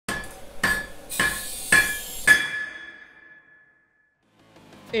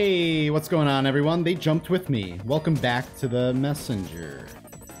Hey, what's going on, everyone? They jumped with me. Welcome back to the messenger.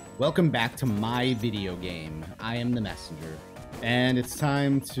 Welcome back to my video game. I am the messenger. And it's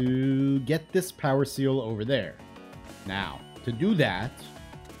time to get this power seal over there. Now, to do that,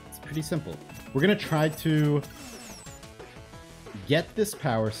 it's pretty simple. We're going to try to get this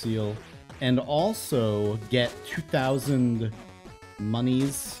power seal and also get 2,000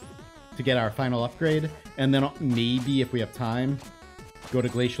 monies to get our final upgrade. And then maybe, if we have time, go to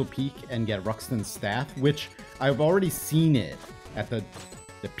Glacial Peak and get Ruxton's staff, which I've already seen it at the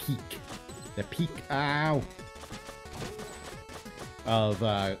peak. The peak, ow, of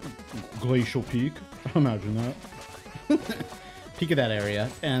Glacial Peak. Imagine that. Peak of that area.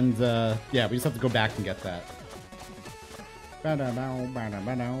 And yeah, we just have to go back and get that.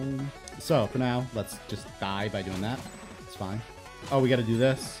 So for now, let's just die by doing that. It's fine. Oh, we gotta do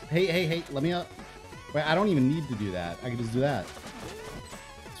this. Hey, let me up. Wait, I don't even need to do that. I can just do that.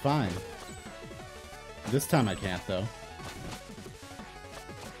 Fine. This time I can't, though.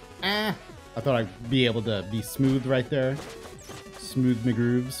 I thought I'd be able to be smooth right there. Smooth my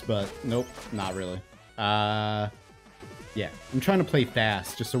grooves, but nope, not really. Yeah, I'm trying to play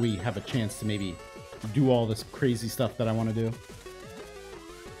fast just so we have a chance to maybe do all this crazy stuff that I want to do.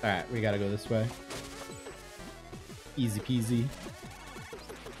 Alright, we gotta go this way. Easy peasy.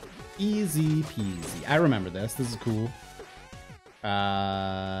 Easy peasy. I remember this. This is cool.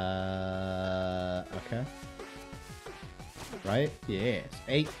 Okay. Right? Yes.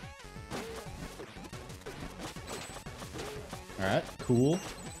 8. Alright, cool.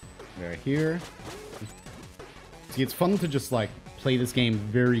 Right here. See, it's fun to just, like, play this game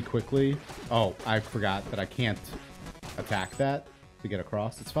very quickly. Oh, I forgot that I can't attack that to get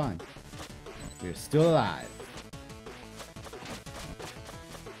across. It's fine. We're still alive.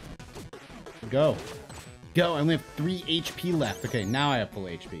 Go. Go, I only have 3 HP left. Okay, now I have full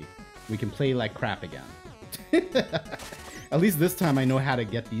HP. We can play like crap again. At least this time I know how to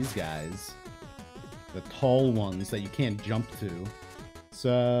get these guys. The tall ones that you can't jump to.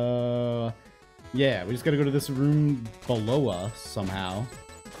 So, yeah, we just gotta go to this room below us somehow.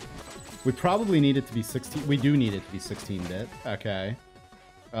 We probably need it to be 16. We do need it to be 16-bit. Okay.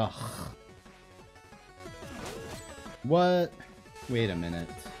 Ugh. What? Wait a minute.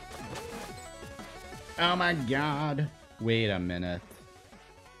 Oh my god. Wait a minute.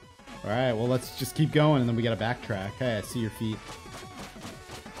 Alright, well, let's just keep going and then we gotta backtrack. Hey, I see your feet.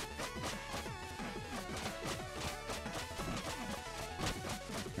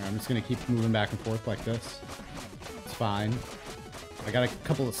 Right, I'm just gonna keep moving back and forth like this. It's fine. I got a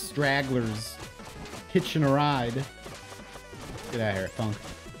couple of stragglers hitching a ride. Get out of here, Funk.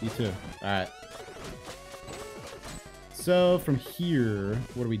 You too. Alright. So, from here,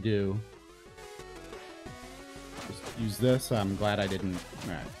 what do we do? Use this. I'm glad I didn't.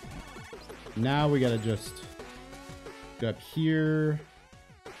 Alright. Now we gotta just go up here.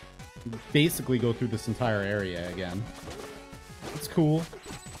 Basically go through this entire area again. It's cool.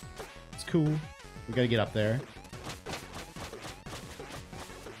 It's cool. We gotta get up there.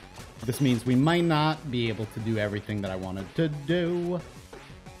 This means we might not be able to do everything that I wanted to do.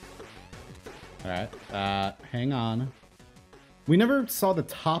 Alright. Hang on. We never saw the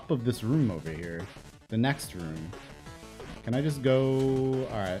top of this room over here. The next room. Can I just go...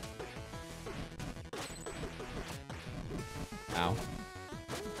 Alright. Ow.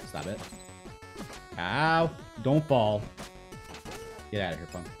 Stop it. Ow! Don't fall. Get out of here,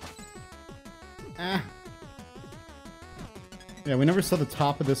 punk. Ah! Yeah, we never saw the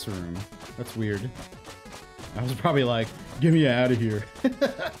top of this room. That's weird. I was probably like, get me out of here.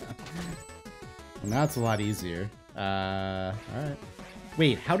 Now it's a lot easier. Alright.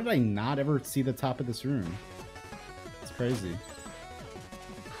 Wait, how did I not ever see the top of this room? Crazy.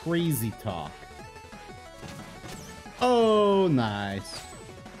 Crazy talk. Oh, nice.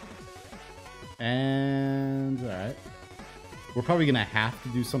 And, alright. We're probably gonna have to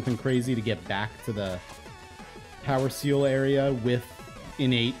do something crazy to get back to the power seal area with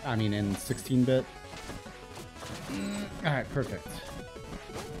in 16-bit. Alright, perfect.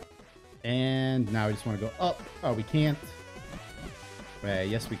 And now we just want to go up. Oh, we can't. Wait,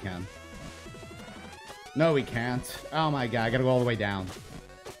 yes we can. No, we can't. Oh my god, I gotta go all the way down.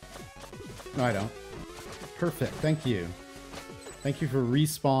 No, I don't. Perfect, thank you. Thank you for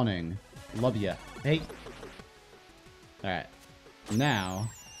respawning. Love ya. Hey. Alright. Now,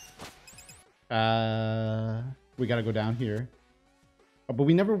 we gotta go down here. Oh, but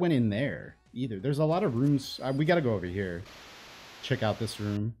we never went in there either. There's a lot of rooms. We gotta go over here. Check out this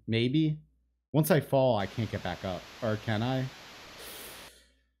room. Maybe. Once I fall, I can't get back up. Or can I?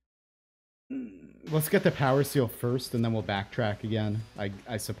 Let's get the power seal first, and then we'll backtrack again.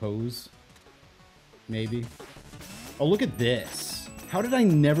 I suppose. Maybe. Oh, look at this. How did I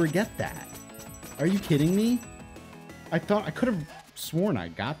never get that? Are you kidding me? I thought I could have sworn I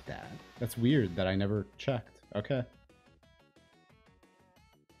got that. That's weird that I never checked. Okay.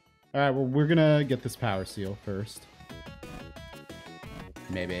 Alright, well, we're gonna get this power seal first.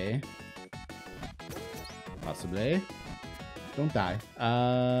 Maybe. Possibly. Don't die.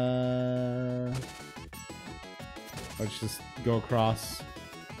 Let's just go across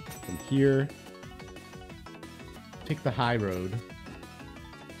from here. Take the high road.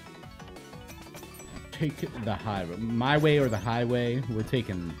 Take the high road. My way or the highway? We're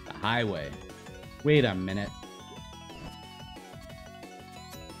taking the highway. Wait a minute.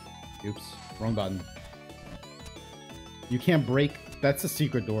 Oops, wrong button. You can't break. That's a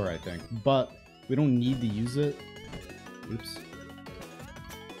secret door, I think. But we don't need to use it. Oops.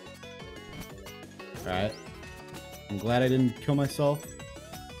 Alright. I'm glad I didn't kill myself.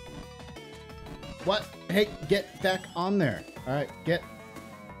 What? Hey, get back on there. Alright, get.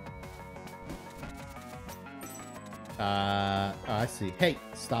 Oh, I see. Hey,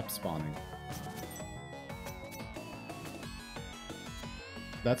 stop spawning.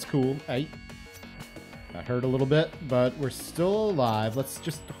 That's cool. Hey. That hurt a little bit, but we're still alive. Let's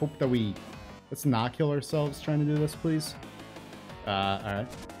just hope that we... Let's not kill ourselves trying to do this, please. Alright.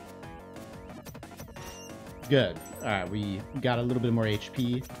 Good. Alright, we got a little bit more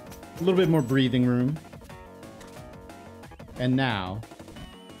HP. A little bit more breathing room. And now...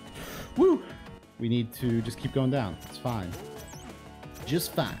 Woo! We need to just keep going down. It's fine.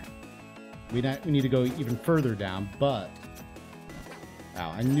 Just fine. We need to go even further down, but...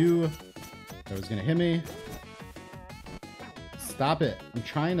 Ow, I knew that was gonna hit me. Stop it. I'm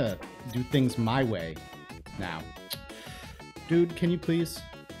trying to do things my way now. Dude, can you please?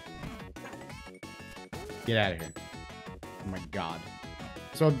 Get out of here. Oh my god.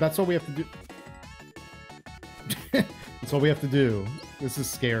 So that's all we have to do. That's all we have to do. This is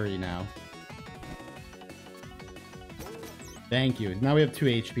scary now. Thank you. Now we have 2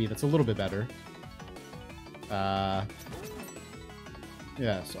 HP. That's a little bit better.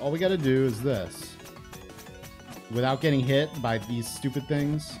 Yeah, so all we gotta do is this. Without getting hit by these stupid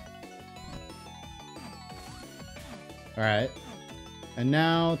things. Alright. And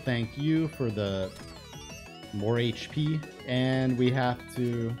now, thank you for the more HP. And we have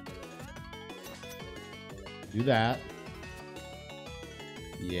to do that.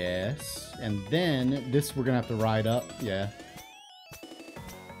 Yes. And then this we're gonna have to ride up. Yeah.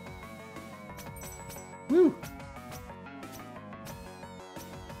 Woo!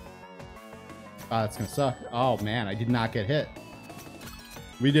 Oh, that's gonna suck. Oh man, I did not get hit.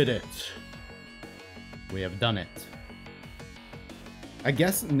 We did it. We have done it. I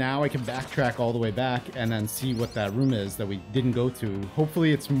guess now I can backtrack all the way back and then see what that room is that we didn't go to.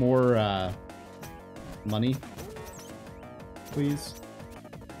 Hopefully it's more money. Please.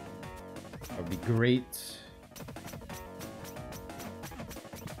 That would be great.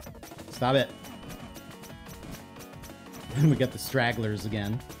 Stop it. We got the stragglers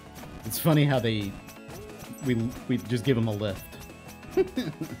again. It's funny how we just give them a lift.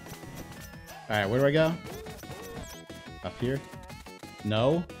 Alright, where do I go? Up here?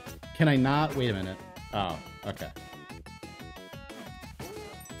 No? Can I not? Wait a minute. Oh, okay.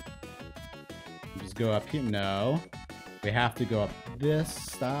 Just go up here. No. We have to go up this.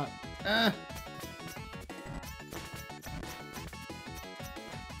 Stop. Ah!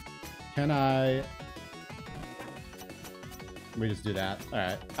 Can I... We just do that.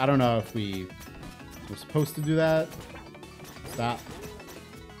 Alright. I don't know if we're supposed to do that. Stop.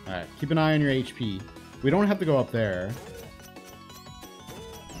 Alright. Keep an eye on your HP. We don't have to go up there.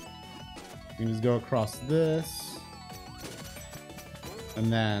 We can just go across this.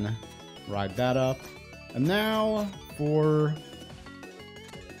 And then ride that up. And now for...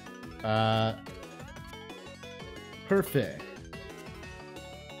 Perfect.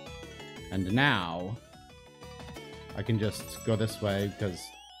 And now... I can just go this way because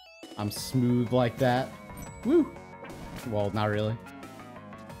I'm smooth like that. Woo! Well, not really.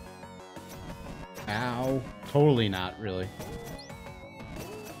 Ow. Totally not really.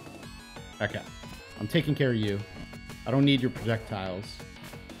 Okay. I'm taking care of you. I don't need your projectiles.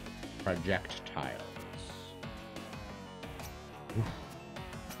 Projectiles. Oof.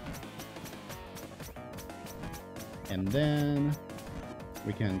 And then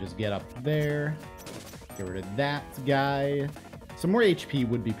we can just get up there. Get rid of that guy. Some more HP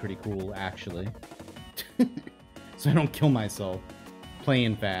would be pretty cool, actually. So I don't kill myself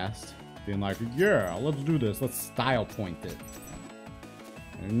playing fast. Being like, yeah, let's do this. Let's style point it.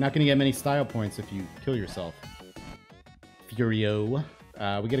 You're not gonna get many style points if you kill yourself. Furio.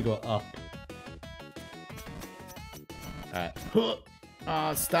 We gotta go up.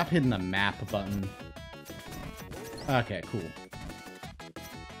 Alright. Stop hitting the map button. Okay, cool.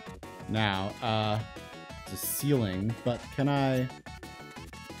 Now, it's a ceiling, but can I...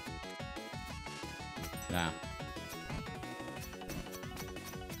 Nah.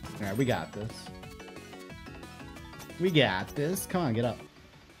 Alright, we got this. We got this. Come on, get up.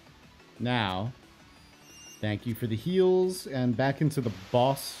 Now, thank you for the heals, and back into the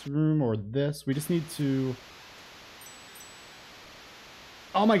boss room, or this. We just need to...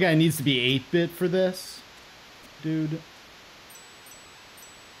 Oh my god, it needs to be 8-bit for this? Dude.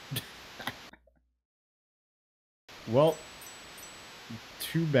 Well,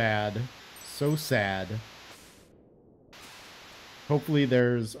 too bad. So sad. Hopefully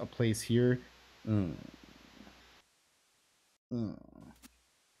there's a place here.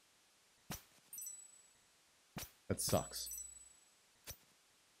 That sucks.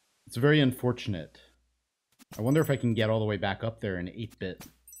 It's very unfortunate. I wonder if I can get all the way back up there in 8-bit.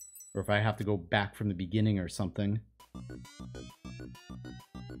 Or if I have to go back from the beginning or something.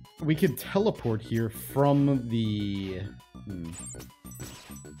 We could teleport here from the...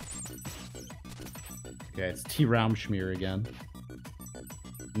 Okay, it's T. Raumschmier again.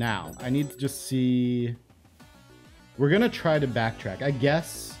 Now, I need to just see... We're gonna try to backtrack. I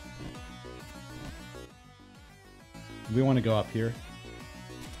guess... We want to go up here.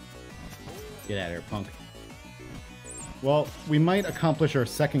 Get out of here, punk. Well, we might accomplish our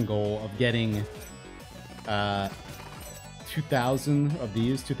second goal of getting 2,000 of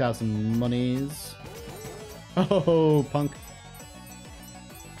these, 2,000 monies. Oh, punk.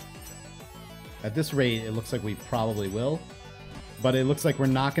 At this rate, it looks like we probably will. But it looks like we're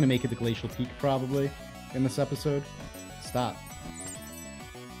not going to make it to Glacial Peak, probably, in this episode. Stop.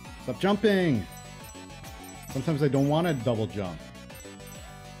 Stop jumping! Sometimes I don't want to double jump.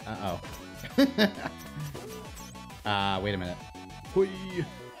 Uh-oh. Wait a minute. Whee!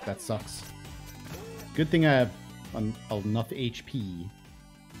 That sucks. Good thing I have enough HP.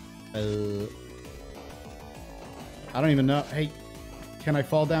 I don't even know. Hey, can I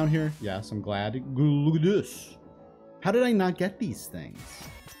fall down here? Yes, I'm glad. Look at this. How did I not get these things?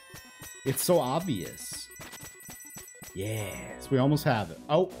 It's so obvious. Yes, we almost have it.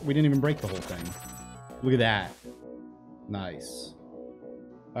 Oh, we didn't even break the whole thing. Look at that. Nice.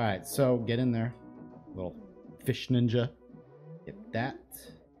 Alright, so get in there. Little fish ninja. Get that.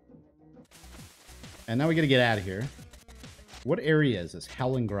 And now we gotta get out of here. What area is this?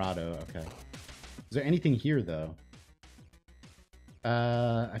 Howling Grotto. Okay. Is there anything here, though?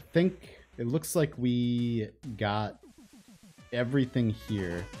 I think it looks like we got everything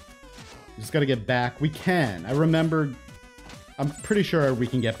here. We just gotta get back. We can. I remember... I'm pretty sure we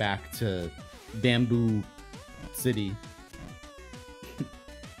can get back to Bamboo City.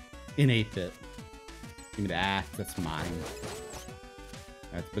 In 8-bit. Give me that. That's mine.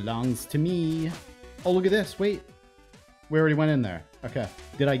 That belongs to me. Oh, look at this. Wait. We already went in there. Okay.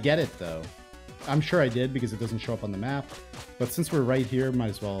 Did I get it, though? I'm sure I did, because it doesn't show up on the map. But since we're right here, might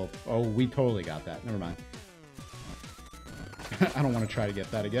as well... Oh, we totally got that. Never mind. I don't want to try to get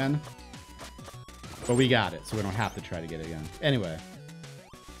that again. But we got it, so we don't have to try to get it again. Anyway.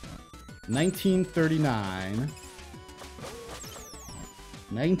 1939.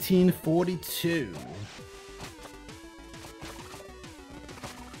 1942.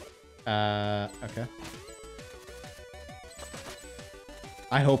 Okay.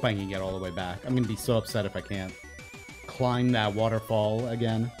 I hope I can get all the way back. I'm gonna be so upset if I can't climb that waterfall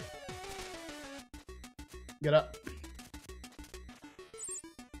again. Get up.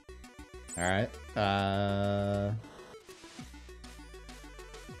 Alright.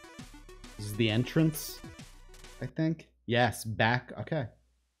 This is the entrance, I think. Yes, back. Okay.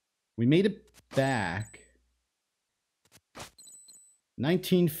 We made it back.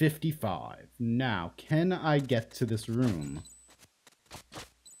 1955. Now, can I get to this room?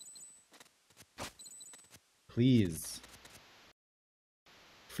 Please.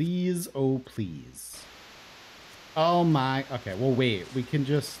 Please, oh please. Oh my... Okay, well wait. We can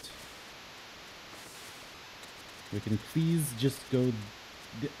just... We can please just go...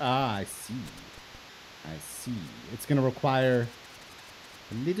 Ah, I see. I see. It's going to require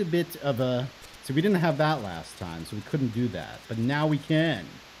a little bit of a... So we didn't have that last time, so we couldn't do that. But now we can.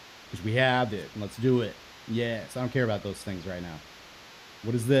 Because we have it. Let's do it. Yes, I don't care about those things right now.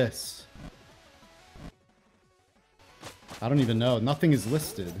 What is this? I don't even know. Nothing is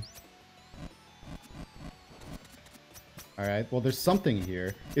listed. Alright, well there's something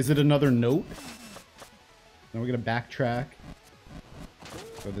here. Is it another note? Now we're going to backtrack.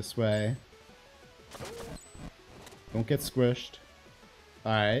 Go this way. Don't get squished.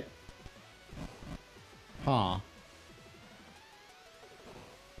 Alright. Huh.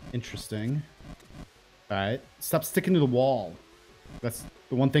 Interesting. Alright. Stop sticking to the wall. That's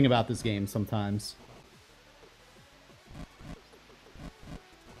the one thing about this game sometimes.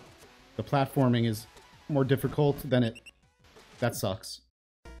 The platforming is more difficult than it... That sucks.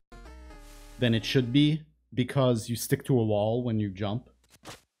 Than it should be, because you stick to a wall when you jump.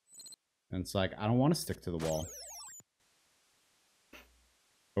 And it's like, I don't want to stick to the wall.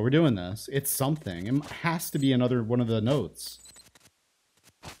 But we're doing this. It's something. It has to be another one of the notes.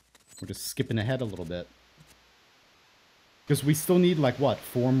 We're just skipping ahead a little bit. Because we still need, like, what?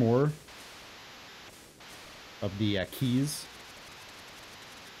 4 more of the keys.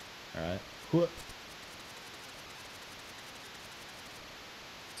 Alright.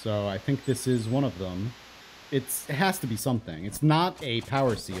 So I think this is one of them. It has to be something. It's not a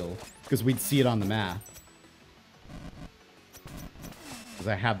power seal, because we'd see it on the map. Because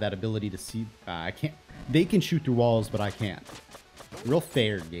I have that ability to see... I can't... They can shoot through walls, but I can't. Real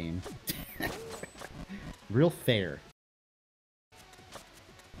fair game. Real fair.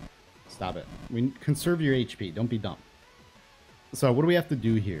 Stop it. Conserve your HP. Don't be dumb. So what do we have to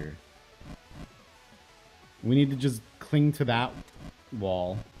do here? We need to just cling to that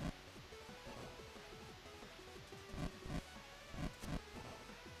wall.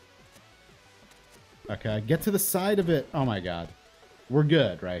 Okay, get to the side of it. Oh my god. We're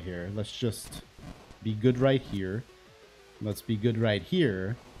good right here. Let's just be good right here. Let's be good right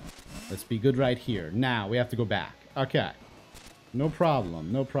here. Let's be good right here. Now, we have to go back. Okay. No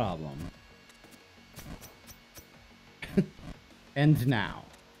problem. No problem. And now.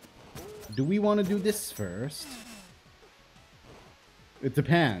 Do we want to do this first? It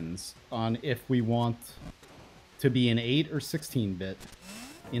depends on if we want to be an 8 or 16-bit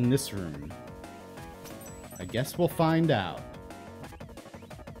in this room. I guess we'll find out.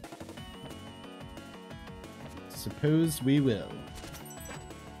 Suppose we will.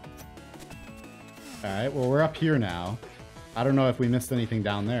 Alright, well, we're up here now. I don't know if we missed anything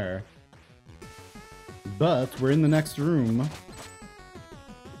down there. But we're in the next room.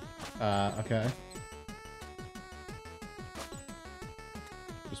 Okay.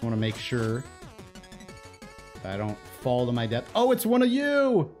 Just want to make sure I don't fall to my death. Oh, it's one of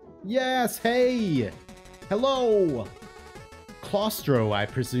you! Yes, hey! Hello! Claustro, I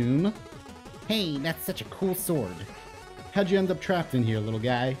presume. Hey, that's such a cool sword. How'd you end up trapped in here, little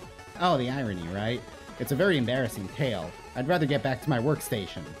guy? Oh, the irony, right? It's a very embarrassing tale. I'd rather get back to my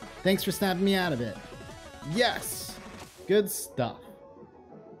workstation. Thanks for snapping me out of it. Yes! Good stuff.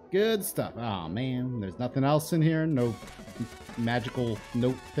 Good stuff. Oh man, there's nothing else in here? No magical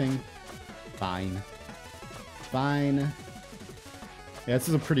note thing? Fine. Fine. Yeah, this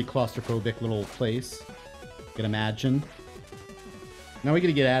is a pretty claustrophobic little place. You can imagine. Now we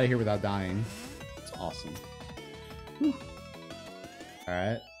gotta get out of here without dying. It's awesome. Whew.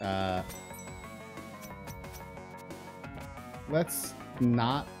 Alright, let's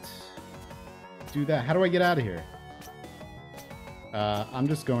not do that. How do I get out of here? I'm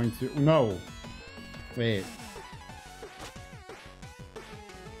just going to... No! Wait.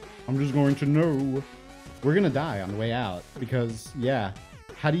 I'm just going to... No! We're gonna die on the way out. Because, yeah.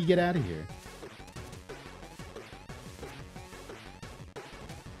 How do you get out of here?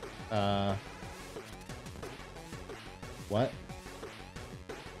 What?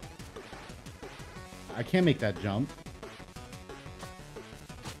 I can't make that jump.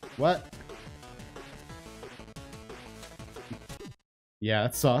 What? Yeah,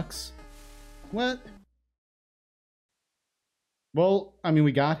 that sucks. What? Well, I mean,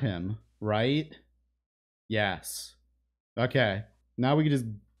 we got him, right? Yes. Okay. Now we can just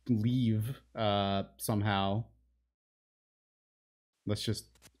leave, somehow. Let's just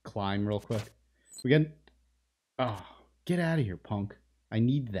climb real quick. We get... Oh, get out of here, punk. I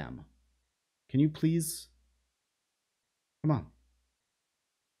need them. Can you please... Come on.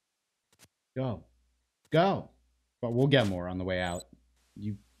 Go. Go! But we'll get more on the way out.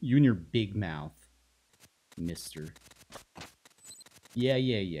 You and your big mouth, mister.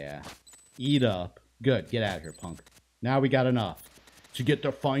 Yeah. Eat up. Good, get out of here, punk. Now we got enough to get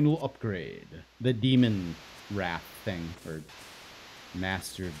the final upgrade. The demon wrath thing, or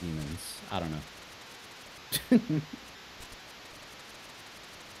master of demons. I don't know.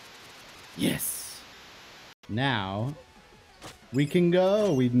 Yes! Now, we can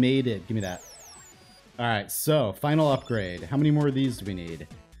go. We've made it. Give me that. Alright, so, final upgrade. How many more of these do we need?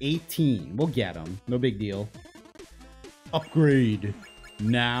 18. We'll get them. No big deal. Upgrade.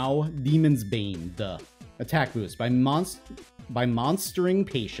 Now, Demon's Bane. Duh. Attack boost. By monstering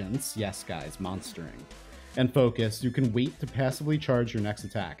patience, yes guys, monstering, and focus, you can wait to passively charge your next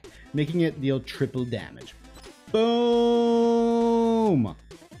attack, making it deal triple damage. Boom!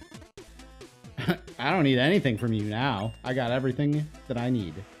 I don't need anything from you now. I got everything that I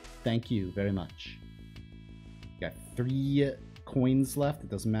need. Thank you very much. Got 3 coins left. It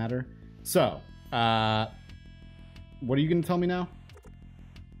doesn't matter. So, what are you going to tell me now?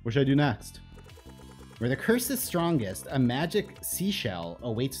 What should I do next? Where the curse is strongest, a magic seashell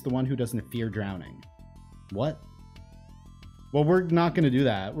awaits the one who doesn't fear drowning. What? Well, we're not going to do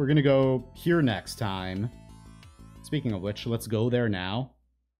that. We're going to go here next time. Speaking of which, let's go there now.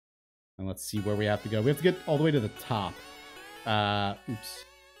 And let's see where we have to go. We have to get all the way to the top. Oops.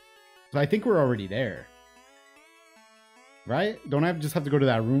 So I think we're already there. Right? Don't I just have to go to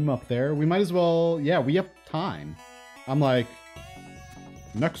that room up there? We might as well... Yeah, we have time. I'm like...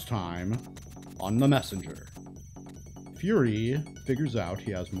 Next time on The Messenger. Fury figures out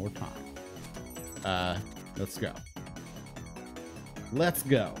he has more time. Let's go. Let's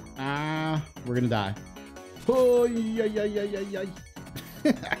go. We're gonna die. Oh, yeah.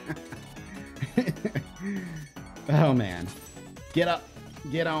 Oh, man. Get up.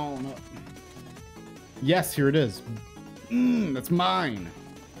 Get on up. Yes, here it is. That's mine.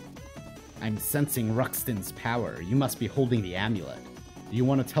 I'm sensing Ruxton's power. You must be holding the amulet. Do you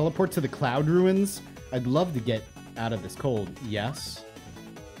want to teleport to the Cloud Ruins? I'd love to get out of this cold. Yes.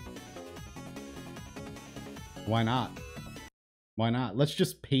 Why not? Why not? Let's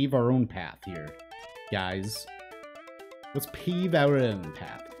just pave our own path here, guys. Let's pave our own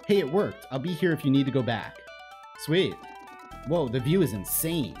path. Hey, it worked. I'll be here if you need to go back. Sweet. Whoa, the view is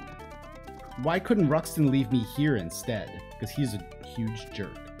insane. Why couldn't Ruxton leave me here instead? Because he's a huge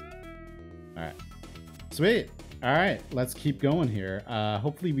jerk. Alright. Sweet. Alright, let's keep going here.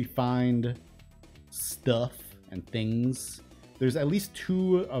 Hopefully we find stuff and things. There's at least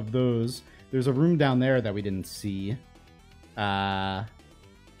 2 of those. There's a room down there that we didn't see. Alright.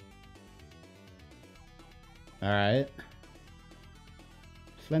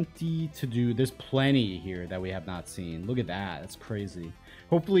 Plenty to do. There's plenty here that we have not seen. Look at that. That's crazy.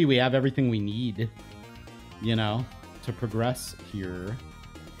 Hopefully we have everything we need, you know, to progress here.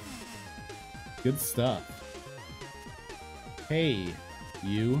 Good stuff. Hey,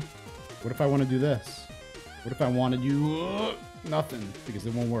 you. What if I want to do this? What if I want to do nothing? Because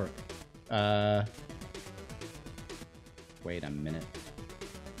it won't work. Wait a minute.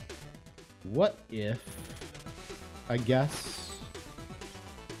 What if, I guess,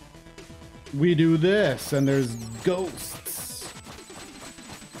 we do this and there's ghosts?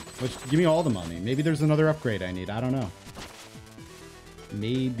 Which, give me all the money. Maybe there's another upgrade I need. I don't know.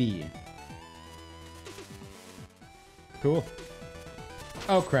 Maybe. Cool.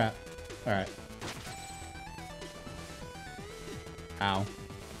 Oh, crap. Alright. Ow.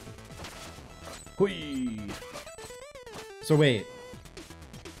 Whee! So wait.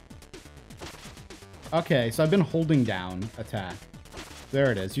 Okay, so I've been holding down attack.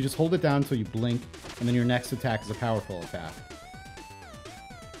 There it is. You just hold it down until you blink, and then your next attack is a powerful attack.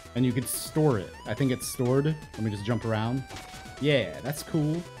 And you could store it. I think it's stored. Let me just jump around. Yeah, that's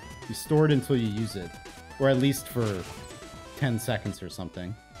cool. You store it until you use it. Or at least for 10 seconds or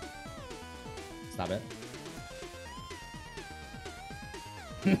something. Stop it.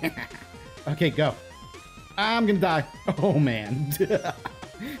 Okay, go. I'm gonna die. Oh, man.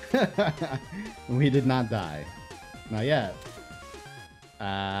 We did not die. Not yet.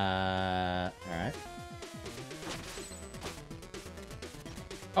 Alright.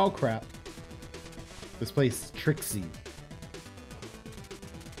 Oh, crap. This place is tricksy.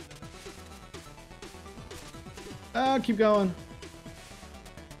 Oh, keep going.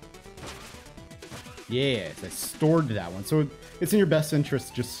 Yes, I stored that one. So it's in your best interest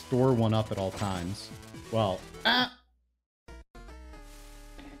to just store one up at all times. Well,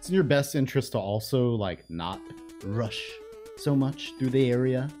 it's in your best interest to also, like, not rush so much through the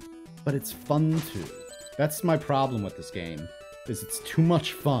area. But it's fun to. That's my problem with this game, is it's too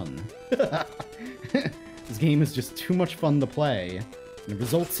much fun. This game is just too much fun to play, and it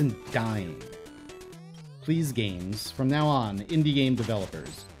results in dying. Please, games, from now on, indie game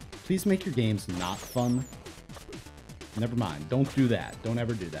developers, please make your games not fun. Never mind. Don't do that. Don't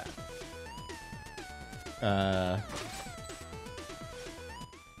ever do that.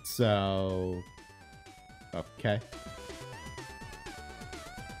 So... Okay.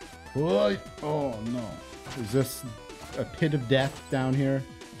 What? Oh, no. Is this a pit of death down here?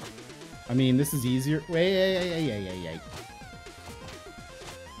 I mean, this is easier. Wait.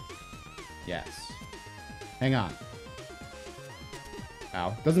 Yes. Hang on.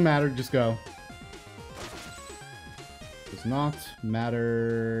 Ow. Doesn't matter. Just go. Does not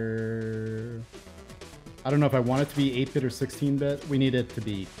matter. I don't know if I want it to be 8-bit or 16-bit. We need it to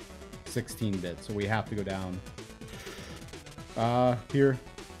be 16-bit, so we have to go down. Here.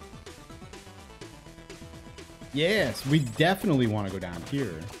 Yes, we definitely want to go down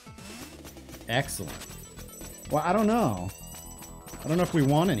here. Excellent. Well, I don't know. I don't know if we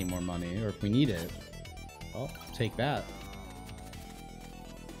want any more money or if we need it. Well, take that.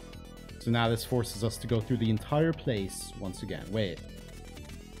 So now this forces us to go through the entire place once again. Wait.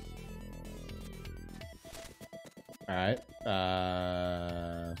 Alright.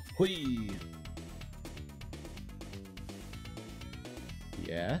 Hui.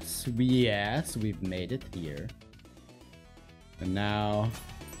 Yes, we've made it here. And now...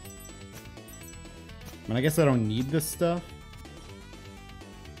 I mean, I guess I don't need this stuff.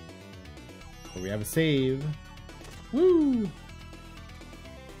 But we have a save. Woo!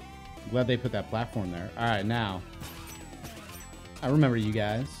 Glad they put that platform there. Alright, now. I remember you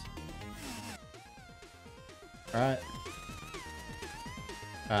guys. Alright.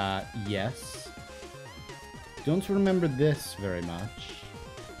 Yes. Don't remember this very much.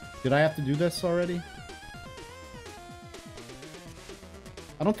 Did I have to do this already?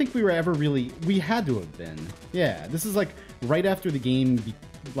 I don't think we were ever really... We had to have been. Yeah, this is like right after the game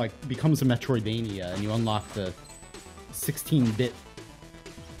becomes a Metroidvania and you unlock the 16-bit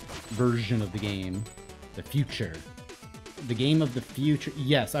version of the game. The future. The game of the future.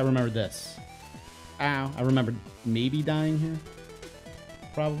 Yes, I remember this. Ow. I remember maybe dying here.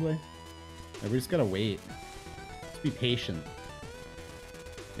 Probably. Yeah, we just gotta wait. Just be patient.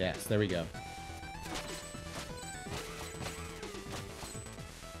 Yes, there we go.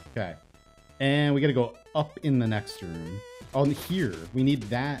 Okay. And we gotta go up in the next room. Oh, and here. We need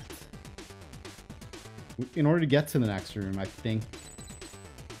that. In order to get to the next room, I think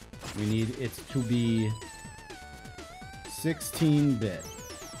we need it to be 16-bit.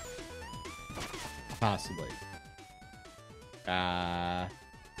 Possibly.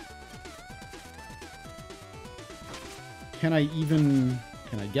 Can I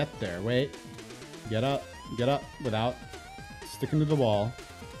get there? Wait. Get up without sticking to the wall.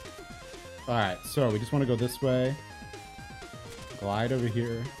 Alright, so we just want to go this way. Glide over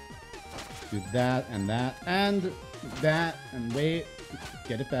here. Do that, and wait.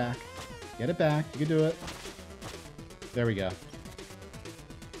 Get it back. Get it back. You can do it. There we go.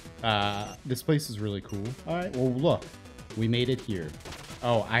 This place is really cool. Alright, well, look. We made it here.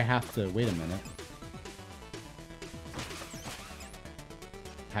 Oh, I have to... Wait a minute.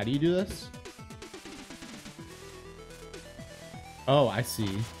 How do you do this? Oh, I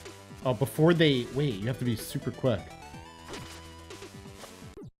see. Oh, before they... Wait, you have to be super quick.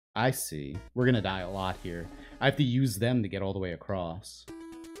 I see. We're gonna die a lot here. I have to use them to get all the way across.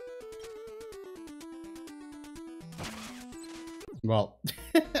 Well...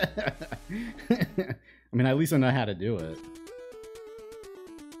 I mean, at least I know how to do it.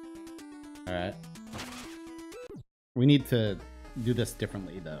 Alright. We need to do this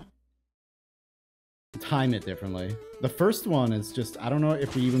differently, though. Time it differently. The first one is just... I don't know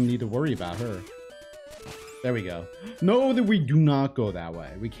if we even need to worry about her. There we go. No, that we do not go that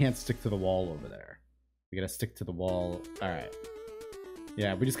way. We can't stick to the wall over there. We gotta stick to the wall. Alright.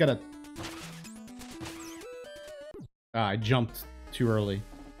 Yeah, we just gotta... Ah, I jumped too early.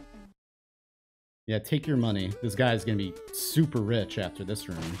 Yeah, take your money. This guy's gonna be super rich after this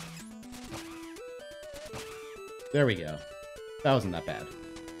room. There we go. That wasn't that bad.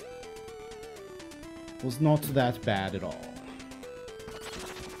 Was not that bad at all.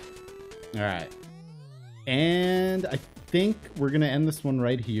 Alright. And I think we're gonna end this one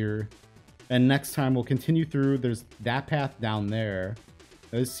right here. And next time we'll continue through. There's that path down there.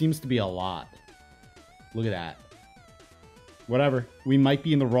 This seems to be a lot. Look at that. Whatever. We might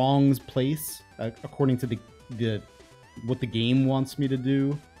be in the wrong place, according to what the game wants me to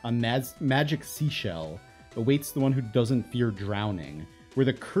do. A magic seashell awaits the one who doesn't fear drowning, where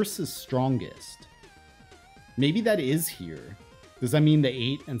the curse is strongest. Maybe that is here. Does that mean the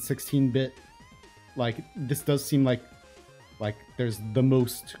 8 and 16-bit? Like, this does seem like there's the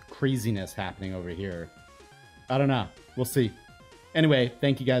most craziness happening over here. I don't know. We'll see. Anyway,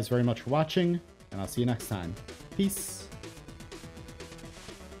 thank you guys very much for watching, and I'll see you next time. Peace.